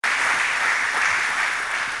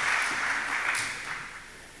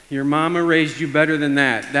Your mama raised you better than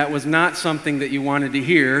that. That was not something that you wanted to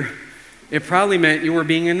hear. It probably meant you were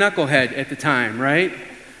being a knucklehead at the time, right?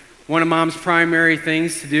 One of mom's primary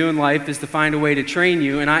things to do in life is to find a way to train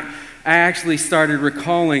you. And I actually started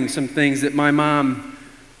recalling some things that my mom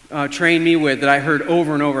trained me with that I heard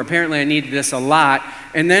over and over. Apparently I needed this a lot.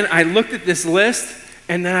 And then I looked at this list,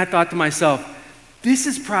 and then I thought to myself, this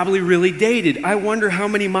is probably really dated. I wonder how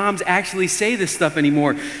many moms actually say this stuff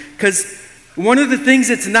anymore. Because one of the things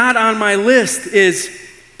that's not on my list is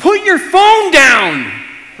put your phone down,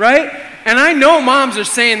 right? And I know moms are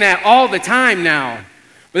saying that all the time now.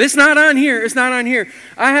 But it's not on here. It's not on here.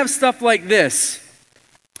 I have stuff like this.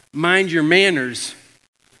 Mind your manners.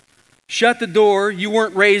 Shut the door. You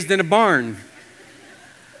weren't raised in a barn.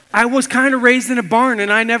 I was kind of raised in a barn,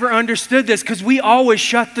 and I never understood this because we always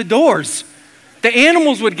shut the doors. The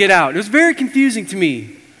animals would get out. It was very confusing to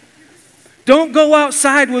me. Don't go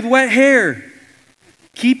outside with wet hair.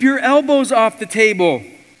 Keep your elbows off the table.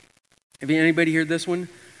 Have anybody heard this one?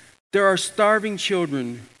 There are starving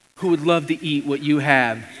children who would love to eat what you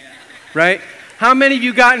have, right? How many of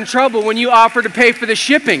you got in trouble when you offered to pay for the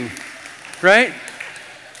shipping, right?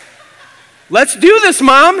 Let's do this,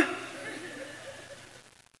 Mom.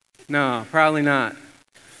 No, probably not.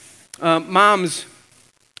 Moms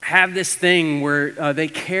have this thing where they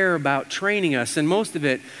care about training us, and most of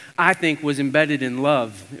it, I think, was embedded in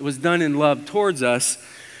love. It was done in love towards us.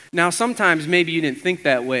 Now, sometimes maybe you didn't think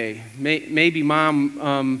that way. Maybe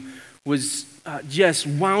mom was just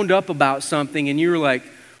wound up about something, and you were like,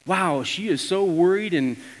 wow, she is so worried,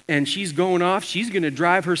 and she's going off. She's going to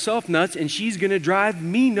drive herself nuts, and she's going to drive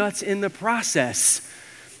me nuts in the process.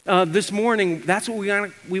 This morning, that's what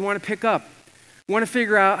we want to pick up. We want to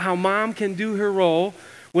figure out how mom can do her role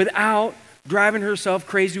without driving herself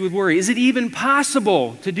crazy with worry. Is it even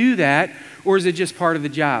possible to do that, or is it just part of the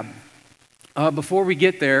job? Before we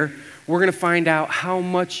get there, we're going to find out how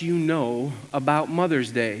much you know about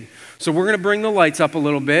Mother's Day. So we're going to bring the lights up a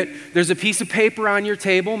little bit. There's a piece of paper on your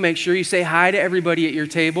table. Make sure you say hi to everybody at your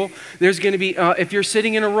table. There's going to be, if you're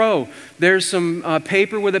sitting in a row, there's some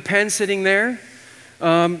paper with a pen sitting there.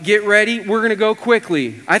 Get ready. We're going to go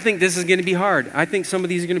quickly. I think this is going to be hard. I think some of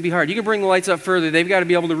these are going to be hard. You can bring the lights up further. They've got to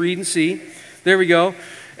be able to read and see. There we go.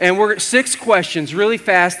 And we're 6 questions really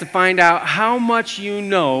fast to find out how much you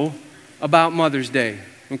know about Mother's Day.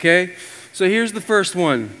 Okay? So here's the first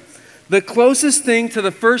one. The closest thing to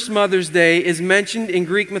the first Mother's Day is mentioned in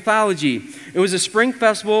Greek mythology. It was a spring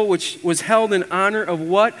festival which was held in honor of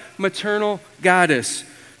what maternal goddess?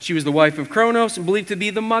 She was the wife of Kronos and believed to be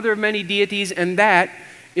the mother of many deities, and that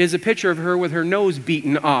is a picture of her with her nose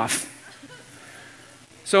beaten off.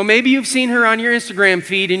 So maybe you've seen her on your Instagram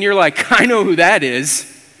feed and you're like, I know who that is.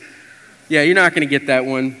 Yeah, you're not going to get that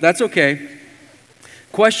one. That's okay.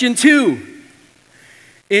 Question 2.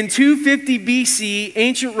 In 250 BC,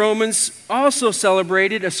 ancient Romans also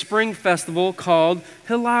celebrated a spring festival called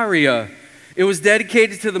Hilaria. It was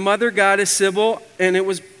dedicated to the mother goddess Cybele, and it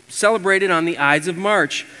was celebrated on the Ides of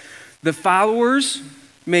March. The followers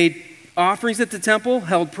made offerings at the temple,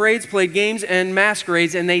 held parades, played games, and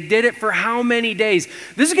masquerades, and they did it for how many days?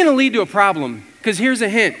 This is going to lead to a problem, because here's a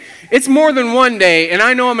hint. It's more than one day, and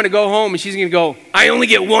I know I'm going to go home, and she's going to go, I only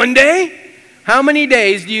get one day? How many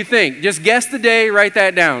days do you think? Just guess the day, write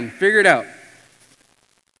that down. Figure it out.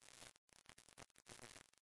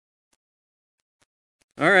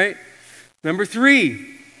 All right. Number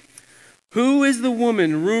 3. Who is the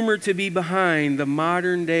woman rumored to be behind the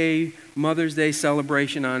modern day Mother's Day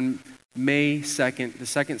celebration on May 2nd, the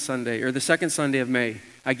second Sunday of May?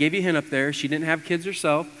 I gave you a hint up there. She didn't have kids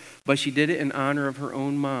herself, but she did it in honor of her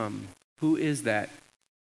own mom. Who is that?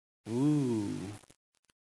 Ooh.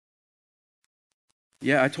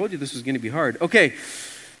 Yeah, I told you this was going to be hard. Okay,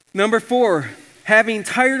 number 4. Having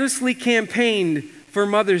tirelessly campaigned for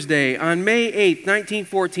Mother's Day, on May 8th,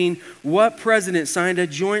 1914, what president signed a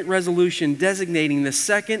joint resolution designating the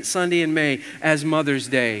second Sunday in May as Mother's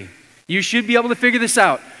Day? You should be able to figure this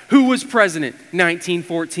out. Who was president?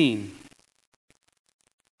 1914.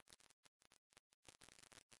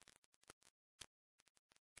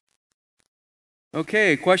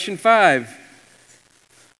 Okay, question 5.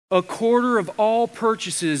 A quarter of all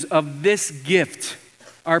purchases of this gift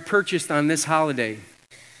are purchased on this holiday.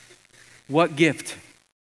 What gift?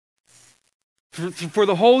 For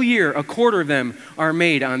the whole year, a quarter of them are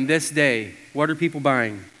made on this day. What are people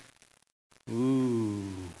buying? Ooh.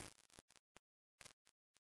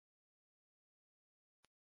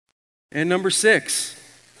 And number 6.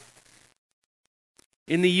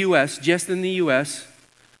 In the U.S., just in the U.S.,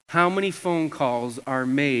 how many phone calls are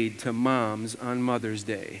made to moms on Mother's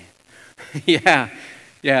Day? Yeah.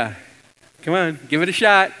 Come on, give it a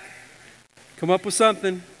shot. Come up with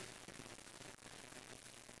something.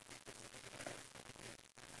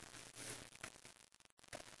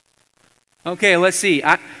 Okay, let's see.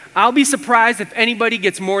 I'll be surprised if anybody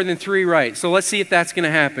gets more than 3 right. So let's see if that's going to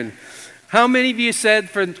happen. How many of you said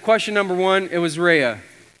for question number 1, it was Rhea?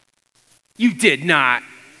 You did not.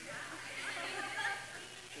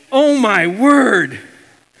 Oh my word.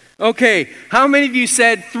 Okay, how many of you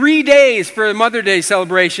said 3 days for the Mother's Day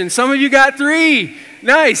celebration? Some of you got 3.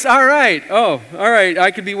 Nice, all right. Oh, all right, I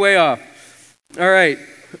could be way off. All right,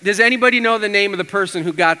 does anybody know the name of the person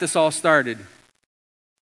who got this all started?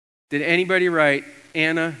 Did anybody write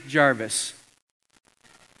Anna Jarvis?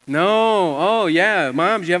 No. Oh, yeah.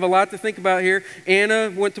 Moms, you have a lot to think about here. Anna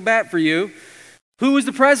went to bat for you. Who was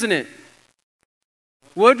the president?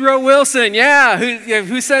 Woodrow Wilson. Yeah.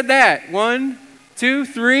 Who said that? 1, 2,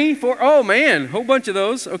 3, 4. Oh, man. Whole bunch of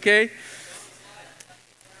those. Okay.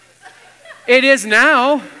 It is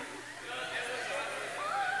now.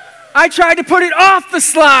 I tried to put it off the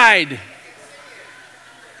slide.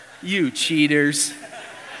 You cheaters.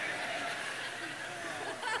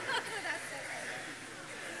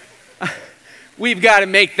 We've got to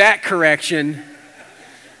make that correction.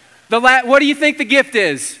 What do you think the gift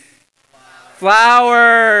is?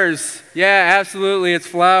 Flowers. Yeah, absolutely. It's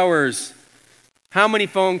flowers. How many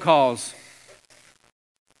phone calls?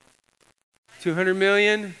 200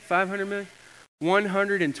 million? 500 million?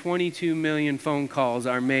 122 million phone calls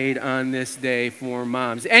are made on this day for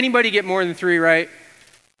moms. Anybody get more than 3 right?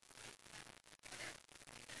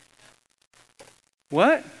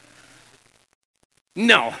 What?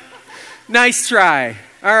 No. Nice try.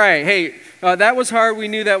 All right. Hey, that was hard. We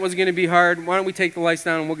knew that was going to be hard. Why don't we take the lights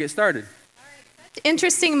down and we'll get started?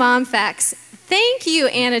 Interesting mom facts. Thank you,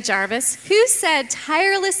 Anna Jarvis, who said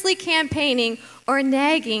tirelessly campaigning or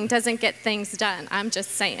nagging doesn't get things done. I'm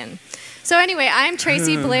just saying. So anyway, I'm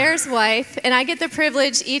Tracy Blair's wife, and I get the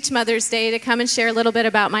privilege each Mother's Day to come and share a little bit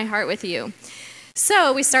about my heart with you.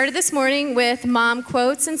 So we started this morning with mom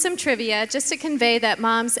quotes and some trivia just to convey that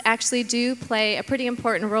moms actually do play a pretty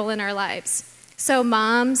important role in our lives. So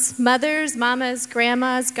moms, mothers, mamas,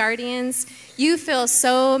 grandmas, guardians, you fill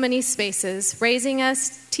so many spaces, raising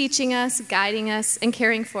us, teaching us, guiding us, and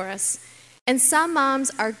caring for us. And some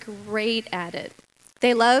moms are great at it.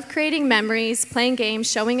 They love creating memories, playing games,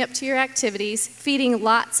 showing up to your activities, feeding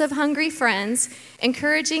lots of hungry friends,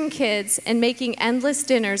 encouraging kids, and making endless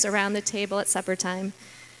dinners around the table at supper time.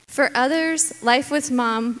 For others, life with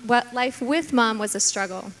mom was a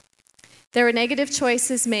struggle. There were negative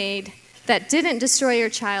choices made that didn't destroy your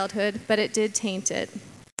childhood, but it did taint it.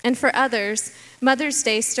 And for others, Mother's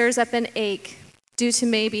Day stirs up an ache due to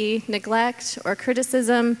maybe neglect or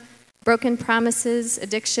criticism, broken promises,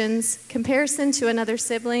 addictions, comparison to another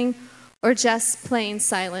sibling, or just plain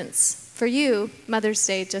silence. For you, Mother's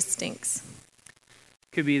Day just stinks.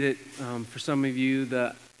 Could be that for some of you,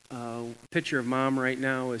 the picture of mom right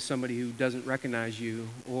now is somebody who doesn't recognize you,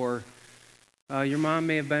 or your mom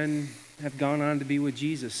may have gone on to be with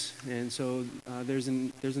Jesus, and so there's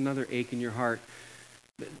another ache in your heart.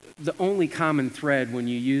 The only common thread when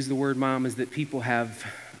you use the word mom is that people have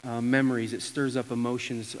memories. It stirs up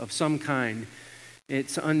emotions of some kind.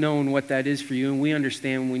 It's unknown what that is for you, and we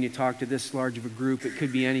understand when you talk to this large of a group, it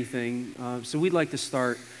could be anything. So we'd like to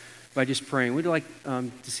start by just praying. We'd like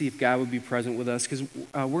to see if God would be present with us, because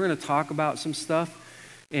we're going to talk about some stuff,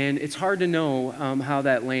 and it's hard to know how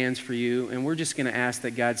that lands for you, and we're just going to ask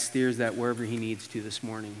that God steers that wherever he needs to this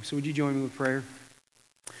morning. So would you join me with prayer?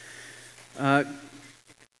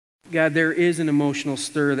 God, there is an emotional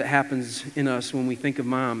stir that happens in us when we think of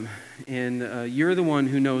mom, and you're the one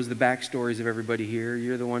who knows the backstories of everybody here.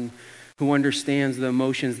 You're the one who understands the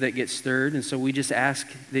emotions that get stirred, and so we just ask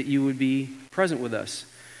that you would be present with us,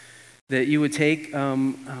 that you would take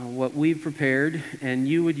what we've prepared and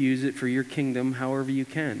you would use it for your kingdom however you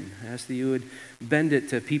can. I ask that you would bend it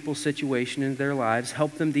to people's situation in their lives,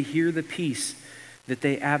 help them to hear the peace that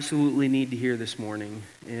they absolutely need to hear this morning,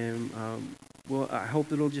 and well, I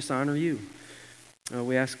hope it'll just honor you.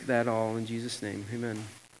 We ask that all in Jesus' name. Amen.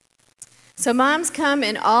 So moms come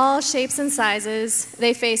in all shapes and sizes.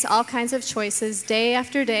 They face all kinds of choices day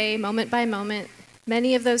after day, moment by moment.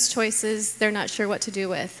 Many of those choices they're not sure what to do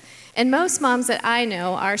with. And most moms that I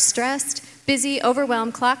know are stressed, busy,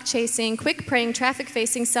 overwhelmed, clock-chasing, quick-praying,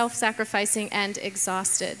 traffic-facing, self-sacrificing, and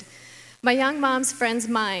exhausted. My young moms' friends'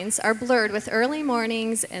 minds are blurred with early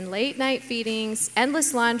mornings and late-night feedings,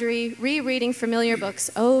 endless laundry, rereading familiar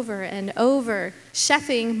books over and over,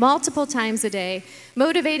 chefing multiple times a day,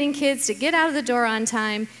 motivating kids to get out of the door on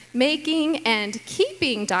time, making and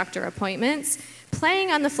keeping doctor appointments,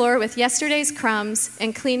 playing on the floor with yesterday's crumbs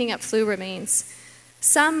and cleaning up flu remains.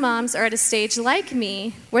 Some moms are at a stage like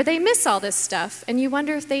me where they miss all this stuff, and you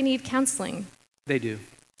wonder if they need counseling. They do.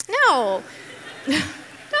 No.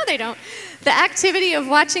 No, they don't. The activity of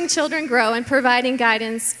watching children grow and providing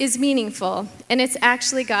guidance is meaningful, and it's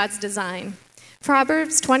actually God's design.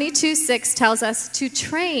 Proverbs 22:6 tells us to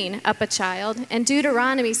train up a child, and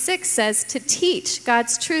Deuteronomy 6 says to teach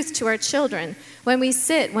God's truth to our children when we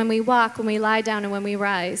sit, when we walk, when we lie down, and when we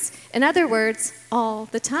rise. In other words, all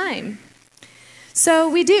the time. So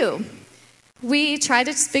we do. We try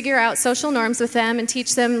to figure out social norms with them and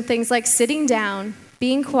teach them things like sitting down,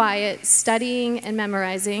 being quiet, studying, and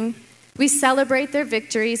memorizing. We celebrate their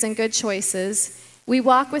victories and good choices. We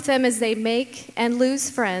walk with them as they make and lose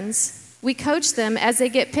friends. We coach them as they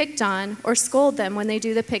get picked on or scold them when they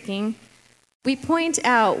do the picking. We point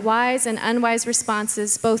out wise and unwise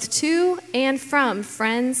responses both to and from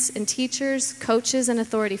friends and teachers, coaches, and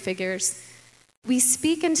authority figures. We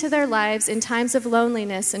speak into their lives in times of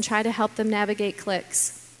loneliness and try to help them navigate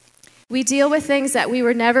cliques. We deal with things that we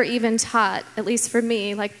were never even taught, at least for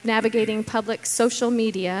me, like navigating public social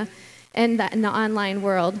media and in the online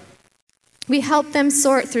world. We help them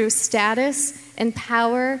sort through status and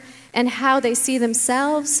power and how they see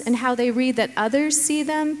themselves and how they read that others see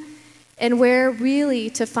them and where really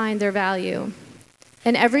to find their value.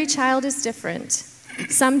 And every child is different.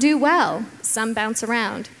 Some do well, some bounce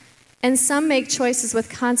around, and some make choices with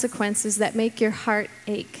consequences that make your heart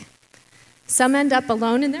ache. Some end up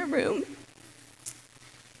alone in their room.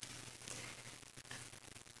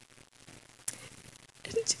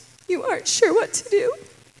 And you aren't sure what to do.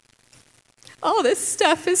 All this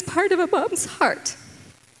stuff is part of a mom's heart.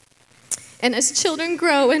 And as children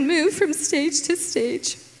grow and move from stage to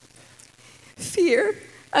stage, fear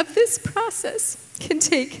of this process can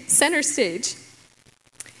take center stage.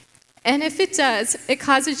 And if it does, it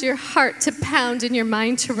causes your heart to pound and your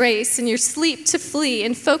mind to race and your sleep to flee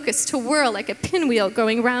and focus to whirl like a pinwheel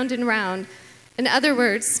going round and round. In other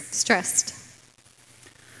words, stressed.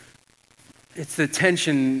 It's the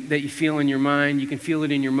tension that you feel in your mind. You can feel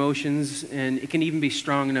it in your emotions, and it can even be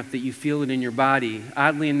strong enough that you feel it in your body.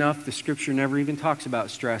 Oddly enough, the scripture never even talks about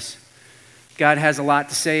stress. God has a lot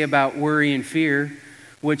to say about worry and fear,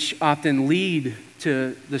 which often lead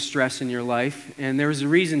to the stress in your life, and there was a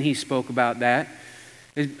reason he spoke about that.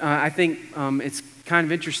 I think it's kind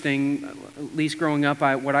of interesting, at least growing up,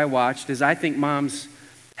 what I watched is I think moms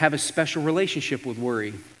have a special relationship with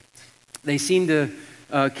worry. They seem to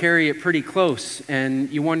carry it pretty close,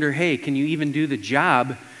 and you wonder, hey, can you even do the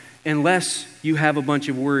job unless you have a bunch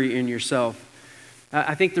of worry in yourself?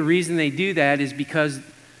 I think the reason they do that is because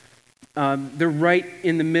they're right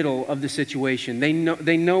in the middle of the situation. They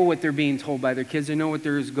know what they're being told by their kids. They know what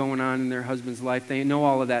there is going on in their husband's life. They know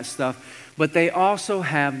all of that stuff. But they also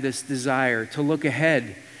have this desire to look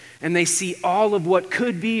ahead, and they see all of what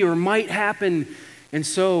could be or might happen, and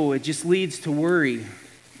so it just leads to worry.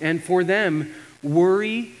 And for them,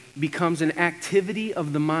 worry becomes an activity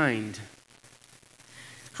of the mind.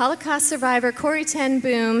 Holocaust survivor Corrie ten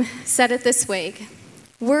Boom said it this way: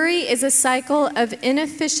 worry is a cycle of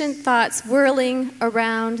inefficient thoughts whirling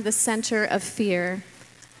around the center of fear.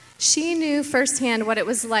 She knew firsthand what it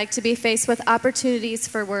was like to be faced with opportunities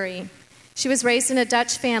for worry. She was raised in a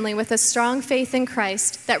Dutch family with a strong faith in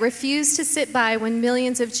Christ that refused to sit by when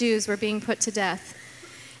millions of Jews were being put to death.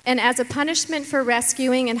 And as a punishment for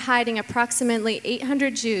rescuing and hiding approximately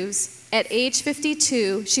 800 Jews, at age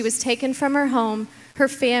 52, she was taken from her home, her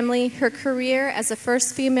family, her career as the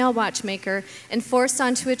first female watchmaker, and forced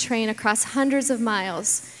onto a train across hundreds of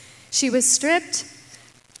miles. She was stripped,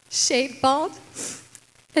 shaved bald,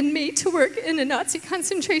 and made to work in a Nazi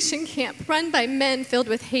concentration camp run by men filled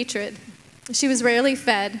with hatred. She was rarely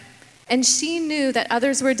fed, and she knew that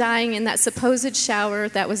others were dying in that supposed shower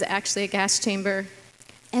that was actually a gas chamber.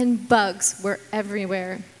 And bugs were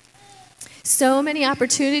everywhere. So many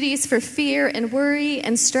opportunities for fear and worry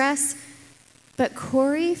and stress. But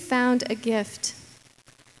Corrie found a gift,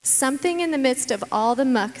 something in the midst of all the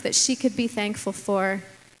muck that she could be thankful for.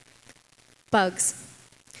 Bugs.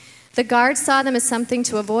 The guards saw them as something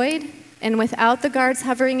to avoid, and without the guards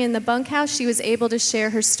hovering in the bunkhouse, she was able to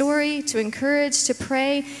share her story, to encourage, to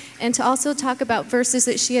pray, and to also talk about verses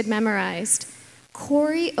that she had memorized.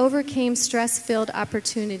 Corrie overcame stress-filled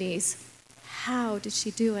opportunities. How did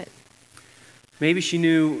she do it? Maybe she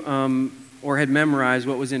knew or had memorized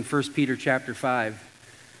what was in 1 Peter chapter 5.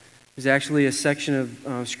 There's actually a section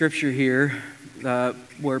of scripture here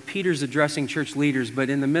where Peter's addressing church leaders, but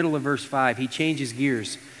in the middle of verse 5, he changes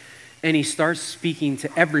gears, and he starts speaking to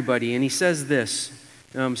everybody, and he says this,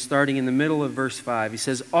 starting in the middle of verse 5. He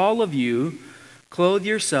says, all of you Clothe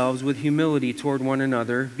yourselves with humility toward one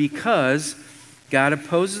another, because God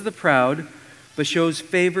opposes the proud, but shows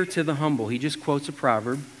favor to the humble. He just quotes a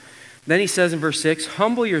proverb. Then he says in verse 6,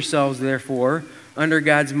 humble yourselves, therefore, under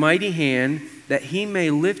God's mighty hand, that he may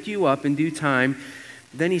lift you up in due time.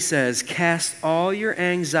 Then he says, cast all your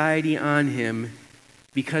anxiety on him,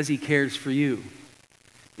 because he cares for you.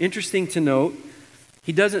 Interesting to note,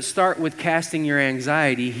 he doesn't start with casting your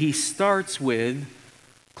anxiety. He starts with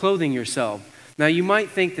clothing yourself. Now, you might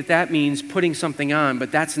think that that means putting something on,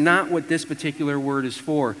 but that's not what this particular word is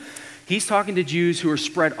for. He's talking to Jews who are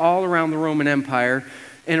spread all around the Roman Empire.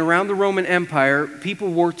 And around the Roman Empire, people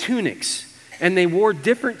wore tunics. And they wore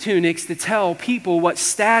different tunics to tell people what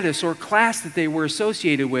status or class that they were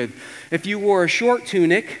associated with. If you wore a short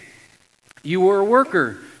tunic, you were a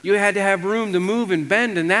worker. You had to have room to move and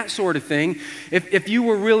bend and that sort of thing. If you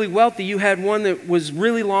were really wealthy, you had one that was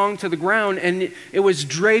really long to the ground and it was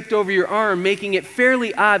draped over your arm, making it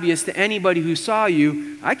fairly obvious to anybody who saw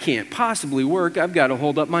you, I can't possibly work. I've got to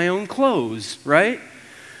hold up my own clothes, right?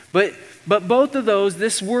 But both of those,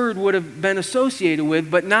 this word would have been associated with,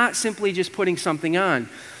 but not simply just putting something on.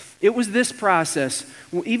 It was this process.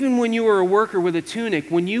 Even when you were a worker with a tunic,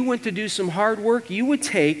 when you went to do some hard work, you would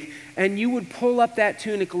take and you would pull up that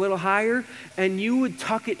tunic a little higher and you would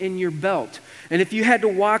tuck it in your belt. And if you had to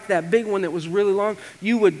walk that big one that was really long,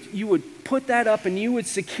 you would put that up and you would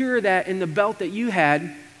secure that in the belt that you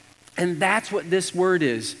had. And that's what this word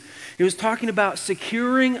is. It was talking about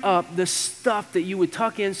securing up the stuff that you would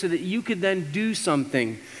tuck in so that you could then do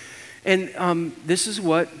something. And this is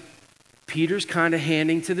what Peter's kind of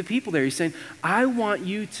handing to the people there. He's saying, I want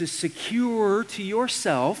you to secure to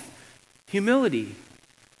yourself humility.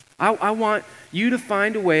 I want you to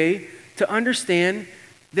find a way to understand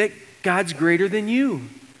that God's greater than you,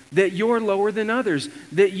 that you're lower than others,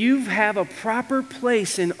 that you have a proper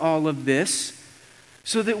place in all of this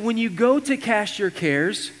so that when you go to cast your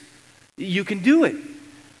cares, you can do it,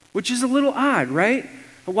 which is a little odd, right?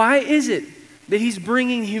 Why is it that he's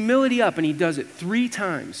bringing humility up? And he does it 3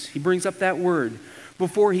 times. He brings up that word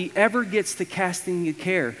before he ever gets to casting the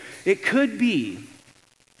care. It could be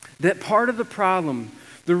that part of the problem,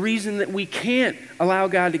 the reason that we can't allow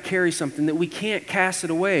God to carry something, that we can't cast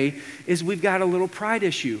it away, is we've got a little pride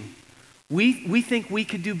issue. We think we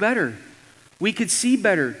could do better. We could see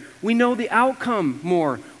better. We know the outcome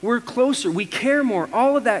more. We're closer. We care more.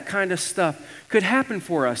 All of that kind of stuff could happen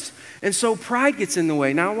for us. And so pride gets in the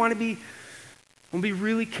way. Now I want to be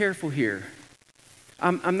really careful here.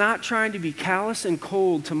 I'm not trying to be callous and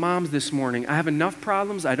cold to moms this morning. I have enough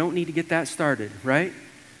problems. I don't need to get that started, right?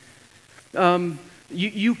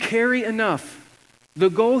 You carry enough. The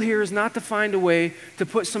goal here is not to find a way to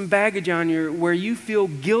put some baggage on you where you feel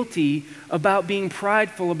guilty about being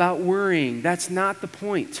prideful, about worrying. That's not the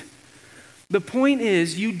point. The point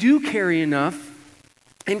is you do carry enough,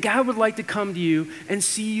 and God would like to come to you and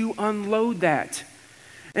see you unload that.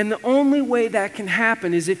 And the only way that can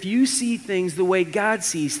happen is if you see things the way God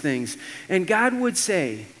sees things. And God would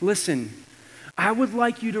say, listen, I would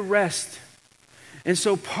like you to rest. And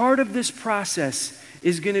so part of this process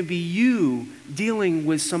is going to be you dealing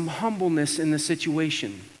with some humbleness in the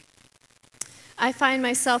situation. I find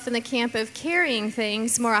myself in the camp of carrying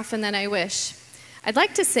things more often than I wish. I'd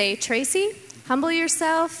like to say, Tracy, humble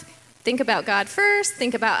yourself, think about God first,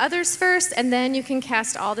 think about others first, and then you can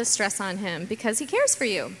cast all the stress on him because he cares for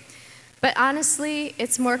you. But honestly,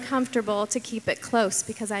 it's more comfortable to keep it close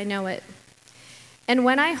because I know it. And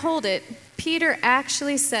when I hold it, Peter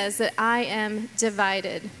actually says that I am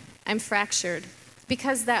divided. I'm fractured.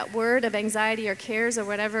 Because that word of anxiety or cares or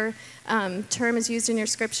whatever term is used in your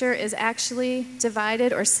scripture is actually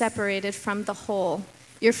divided or separated from the whole.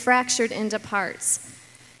 You're fractured into parts.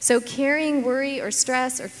 So carrying worry or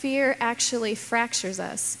stress or fear actually fractures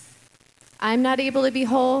us. I'm not able to be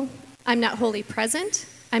whole. I'm not wholly present.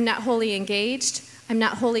 I'm not wholly engaged. I'm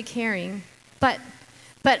not wholly caring. But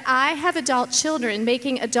I have adult children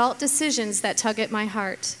making adult decisions that tug at my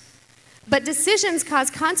heart. But decisions cause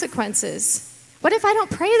consequences. What if I don't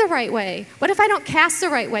pray the right way? What if I don't cast the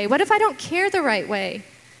right way? What if I don't care the right way?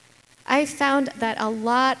 I found that a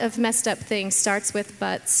lot of messed up things starts with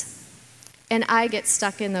buts, and I get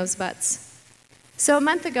stuck in those buts. So a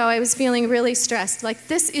month ago, I was feeling really stressed, like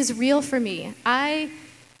this is real for me. I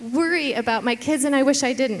worry about my kids, and I wish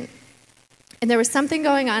I didn't. And there was something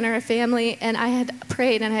going on in our family, and I had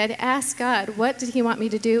prayed, and I had asked God, what did he want me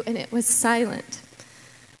to do? And it was silent.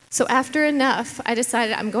 So after enough, I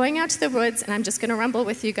decided I'm going out to the woods and I'm just going to rumble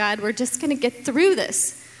with you, God. We're just going to get through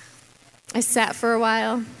this. I sat for a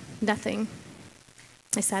while, nothing.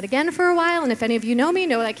 I sat again for a while, and if any of you know me,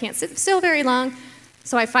 know that I can't sit still very long.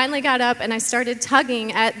 So I finally got up and I started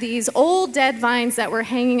tugging at these old dead vines that were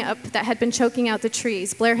hanging up that had been choking out the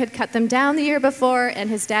trees. Blair had cut them down the year before, and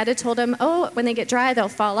his dad had told him, oh, when they get dry, they'll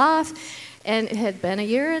fall off. And it had been a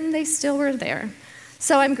year and they still were there.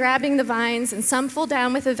 So I'm grabbing the vines, and some fell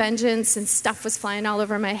down with a vengeance, and stuff was flying all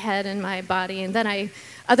over my head and my body. And then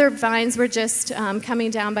other vines were just coming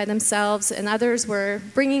down by themselves, and others were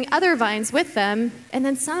bringing other vines with them. And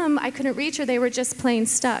then some I couldn't reach, or they were just plain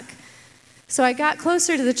stuck. So I got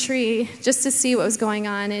closer to the tree just to see what was going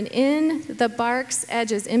on, and in the bark's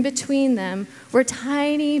edges, in between them, were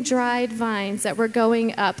tiny dried vines that were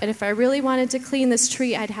going up. And if I really wanted to clean this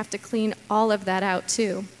tree, I'd have to clean all of that out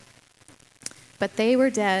too. But they were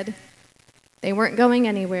dead. They weren't going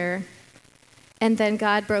anywhere. And then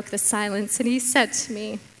God broke the silence, and he said to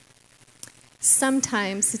me,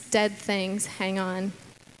 sometimes dead things hang on.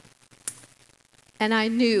 And I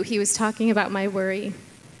knew he was talking about my worry,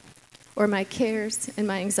 or my cares and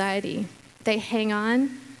my anxiety. They hang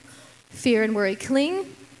on, fear and worry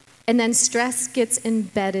cling, and then stress gets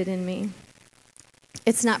embedded in me.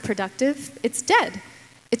 It's not productive, it's dead.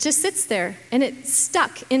 It just sits there, and it's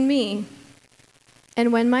stuck in me.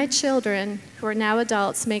 And when my children, who are now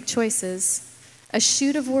adults, make choices, a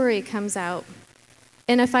shoot of worry comes out.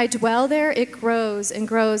 And if I dwell there, it grows and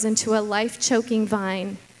grows into a life-choking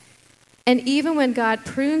vine. And even when God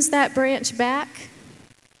prunes that branch back,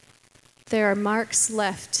 there are marks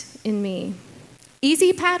left in me.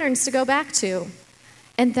 Easy patterns to go back to.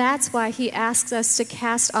 And that's why he asks us to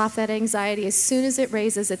cast off that anxiety as soon as it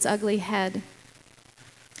raises its ugly head.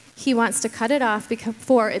 He wants to cut it off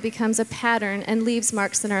before it becomes a pattern and leaves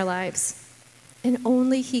marks in our lives. And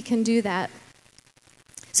only he can do that.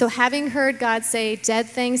 So having heard God say, dead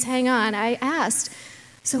things hang on, I asked,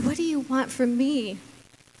 so what do you want from me?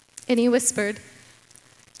 And he whispered,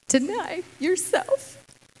 deny yourself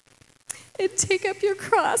and take up your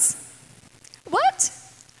cross. What?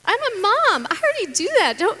 I'm a mom. I already do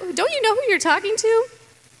that. Don't you know who you're talking to?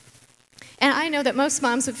 And I know that most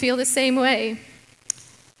moms would feel the same way.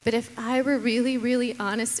 But if I were really, really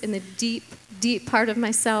honest in the deep, deep part of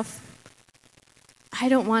myself, I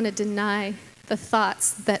don't want to deny the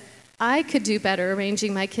thoughts that I could do better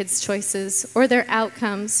arranging my kids' choices or their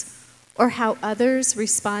outcomes or how others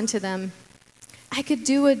respond to them. I could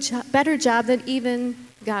do a better job than even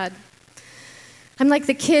God. I'm like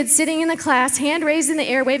the kid sitting in the class, hand raised in the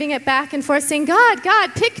air, waving it back and forth, saying, God,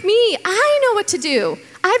 pick me. I know what to do.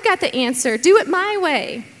 I've got the answer. Do it my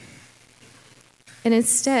way. And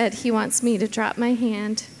instead, he wants me to drop my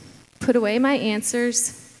hand, put away my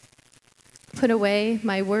answers, put away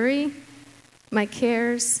my worry, my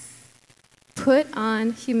cares, put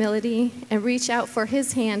on humility, and reach out for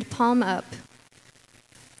his hand, palm up,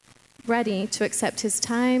 ready to accept his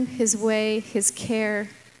time, his way, his care,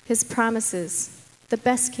 his promises. The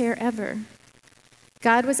best care ever.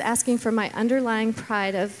 God was asking for my underlying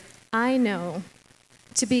pride of, I know,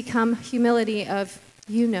 to become humility of,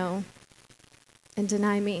 you know, and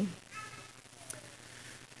deny me.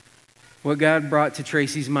 What God brought to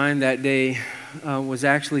Tracy's mind that day was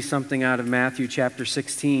actually something out of Matthew chapter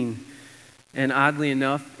 16. And oddly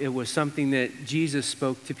enough, it was something that Jesus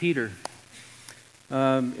spoke to Peter.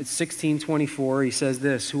 It's 16:24. He says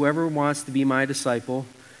this, whoever wants to be my disciple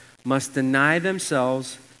must deny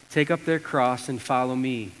themselves, take up their cross, and follow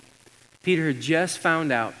me. Peter had just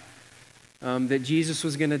found out that Jesus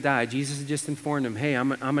was going to die. Jesus had just informed him, hey, I'm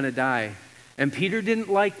going to die. And Peter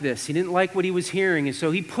didn't like this. He didn't like what he was hearing. And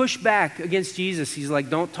so he pushed back against Jesus. He's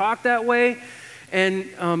like, don't talk that way.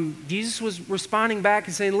 And Jesus was responding back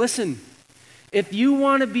and saying, listen, if you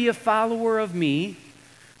want to be a follower of me,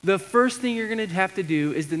 the first thing you're going to have to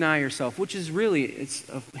do is deny yourself, which is really, it's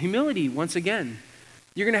humility once again.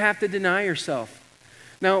 You're going to have to deny yourself.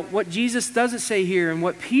 Now, what Jesus doesn't say here and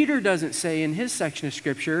what Peter doesn't say in his section of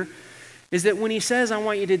Scripture is that when he says, I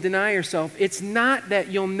want you to deny yourself, it's not that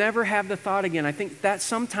you'll never have the thought again. I think that's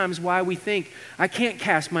sometimes why we think, I can't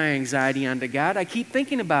cast my anxiety onto God. I keep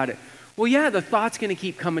thinking about it. Well, yeah, the thought's going to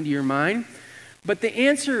keep coming to your mind. But the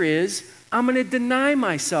answer is, I'm going to deny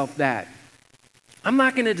myself that. I'm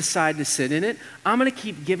not going to decide to sit in it. I'm going to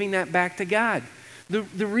keep giving that back to God.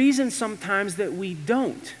 The reason sometimes that we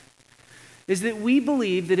don't is that we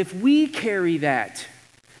believe that if we carry that,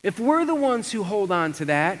 if we're the ones who hold on to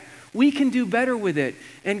that, we can do better with it.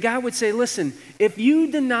 And God would say, listen, if you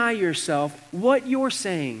deny yourself, what you're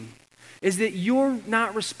saying is that you're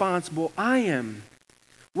not responsible. I am.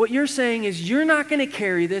 What you're saying is you're not going to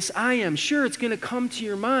carry this. I am. Sure, it's going to come to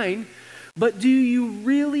your mind, but do you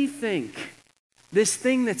really think this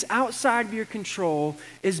thing that's outside of your control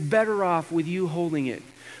is better off with you holding it?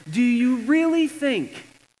 Do you really think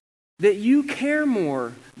that you care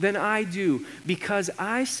more than I do because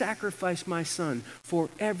I sacrificed my son for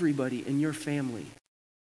everybody in your family?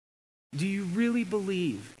 Do you really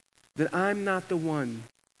believe that I'm not the one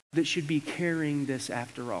that should be carrying this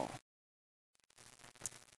after all?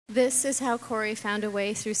 This is how Corrie found a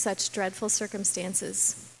way through such dreadful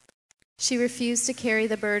circumstances. She refused to carry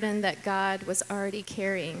the burden that God was already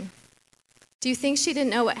carrying. Do you think she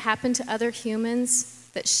didn't know what happened to other humans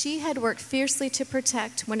that she had worked fiercely to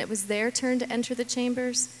protect when it was their turn to enter the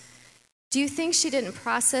chambers? Do you think she didn't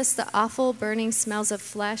process the awful burning smells of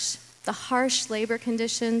flesh, the harsh labor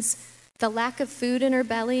conditions, the lack of food in her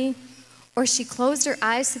belly? Or she closed her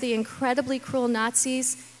eyes to the incredibly cruel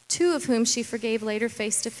Nazis, 2 of whom she forgave later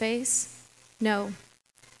face to face? No,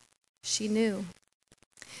 she knew.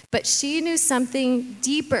 But she knew something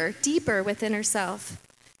deeper within herself.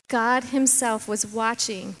 God himself was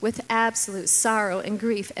watching with absolute sorrow and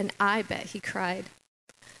grief, and I bet he cried.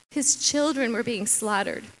 His children were being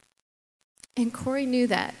slaughtered. And Corrie knew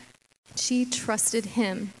that. She trusted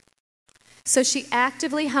him. So she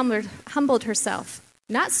actively humbled herself.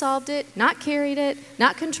 Not solved it, not carried it,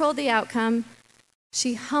 not controlled the outcome.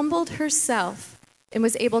 She humbled herself and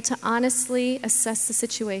was able to honestly assess the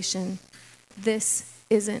situation. This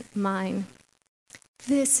isn't mine.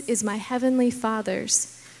 This is my heavenly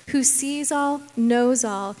Father's, who sees all, knows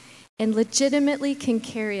all, and legitimately can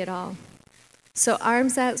carry it all. So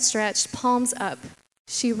arms outstretched, palms up,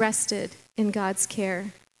 she rested in God's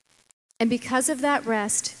care. And because of that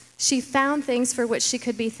rest, she found things for which she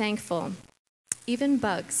could be thankful, even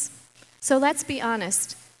bugs. So let's be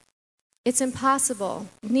honest. It's impossible,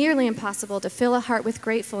 nearly impossible, to fill a heart with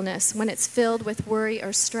gratefulness when it's filled with worry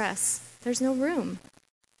or stress. There's no room.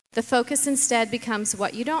 The focus instead becomes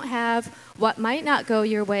what you don't have, what might not go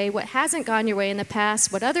your way, what hasn't gone your way in the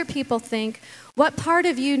past, what other people think, what part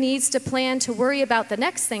of you needs to plan to worry about the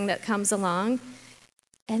next thing that comes along.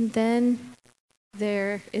 And then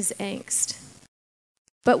there is angst.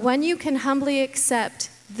 But when you can humbly accept,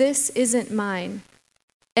 this isn't mine,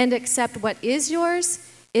 and accept what is yours,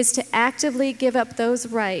 is to actively give up those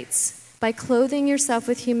rights by clothing yourself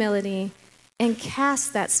with humility and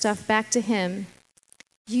cast that stuff back to him.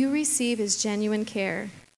 You receive his genuine care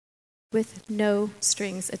with no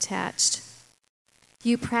strings attached.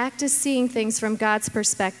 You practice seeing things from God's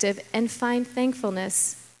perspective and find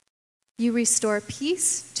thankfulness. You restore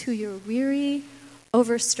peace to your weary,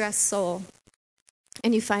 overstressed soul.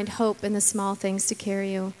 And you find hope in the small things to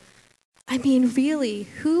carry you. I mean, really,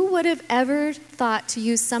 who would have ever thought to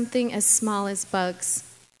use something as small as bugs?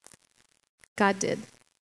 God did.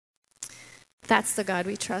 That's the God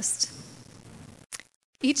we trust.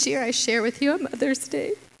 Each year I share with you on Mother's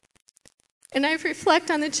Day, and I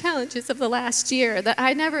reflect on the challenges of the last year that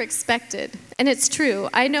I never expected. And it's true,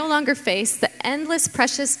 I no longer face the endless,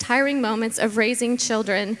 precious, tiring moments of raising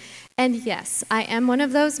children. And yes, I am one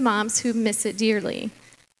of those moms who miss it dearly.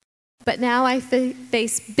 But now I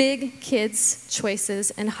face big kids'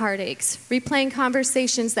 choices and heartaches, replaying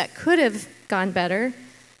conversations that could have gone better,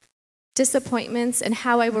 disappointments and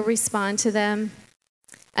how I will respond to them,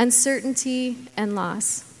 uncertainty and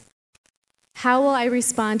loss. How will I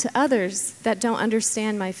respond to others that don't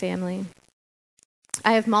understand my family?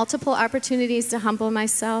 I have multiple opportunities to humble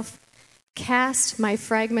myself, cast my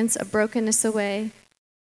fragments of brokenness away,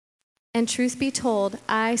 and truth be told,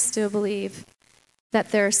 I still believe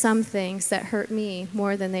that there are some things that hurt me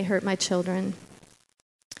more than they hurt my children.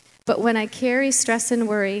 But when I carry stress and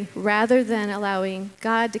worry, rather than allowing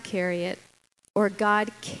God to carry it, or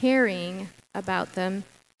God caring about them,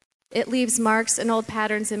 it leaves marks and old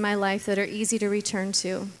patterns in my life that are easy to return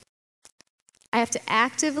to. I have to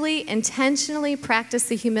actively, intentionally practice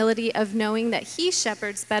the humility of knowing that he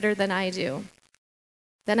shepherds better than I do.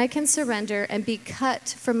 Then I can surrender and be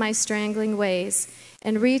cut from my strangling ways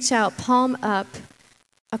and reach out, palm up,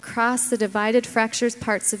 across the divided, fractured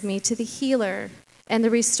parts of me to the healer and the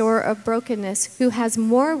restorer of brokenness, who has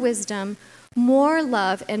more wisdom, more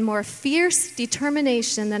love, and more fierce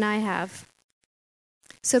determination than I have.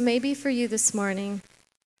 So maybe for you this morning,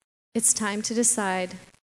 it's time to decide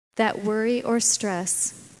that worry or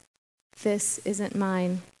stress, this isn't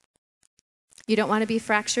mine. You don't want to be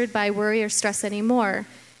fractured by worry or stress anymore,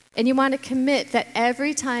 and you want to commit that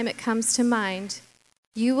every time it comes to mind,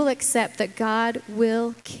 you will accept that God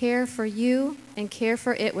will care for you and care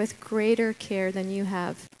for it with greater care than you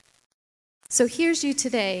have. So here's you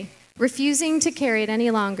today, refusing to carry it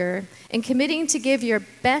any longer and committing to give your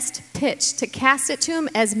best pitch to cast it to him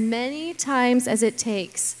as many times as it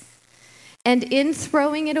takes. And in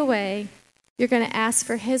throwing it away, you're going to ask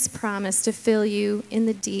for his promise to fill you in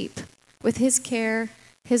the deep with his care,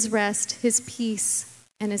 his rest, his peace,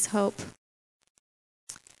 and his hope.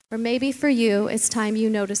 Or maybe for you, it's time you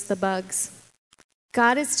notice the bugs.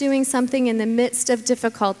 God is doing something in the midst of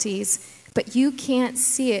difficulties, but you can't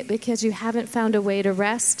see it because you haven't found a way to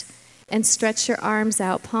rest and stretch your arms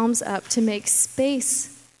out, palms up, to make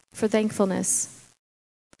space for thankfulness.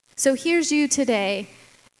 So here's you today,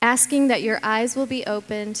 asking that your eyes will be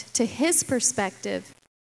opened to his perspective,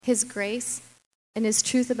 his grace, and his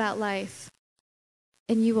truth about life.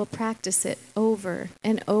 And you will practice it over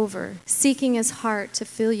and over, seeking his heart to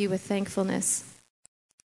fill you with thankfulness.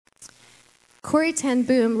 Corrie ten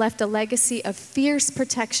Boom left a legacy of fierce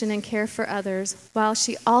protection and care for others, while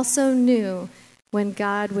she also knew when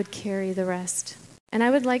God would carry the rest. And I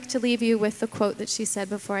would like to leave you with the quote that she said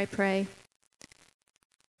before I pray.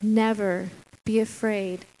 Never be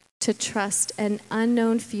afraid to trust an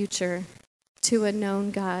unknown future to a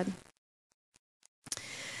known God.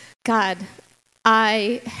 God,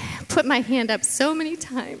 I put my hand up so many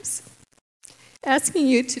times, asking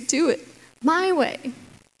you to do it my way.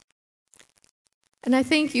 And I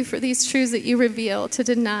thank you for these truths that you reveal, to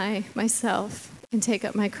deny myself and take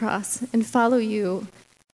up my cross and follow you,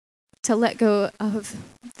 to let go of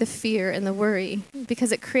the fear and the worry,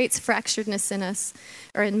 because it creates fracturedness in us,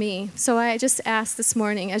 or in me. So I just ask this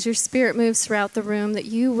morning, as your spirit moves throughout the room, that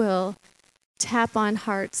you will tap on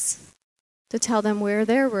hearts to tell them where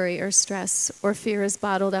their worry or stress or fear is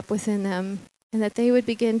bottled up within them, and that they would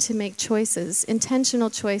begin to make choices, intentional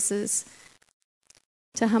choices,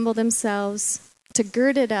 to humble themselves, to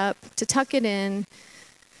gird it up, to tuck it in,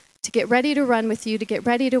 to get ready to run with you, to get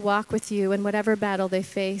ready to walk with you in whatever battle they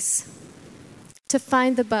face. To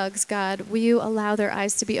find the bugs, God, will you allow their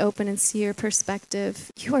eyes to be open and see your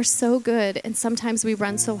perspective? You are so good, and sometimes we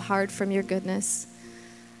run so hard from your goodness.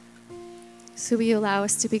 So will you allow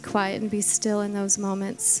us to be quiet and be still in those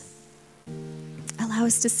moments? Allow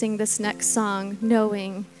us to sing this next song,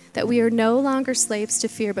 knowing that we are no longer slaves to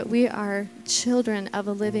fear, but we are children of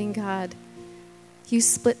a living God. You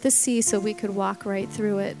split the sea so we could walk right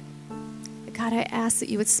through it. God, I ask that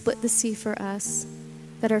you would split the sea for us,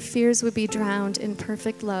 that our fears would be drowned in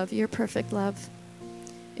perfect love, your perfect love.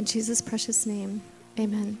 In Jesus' precious name,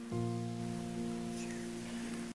 amen.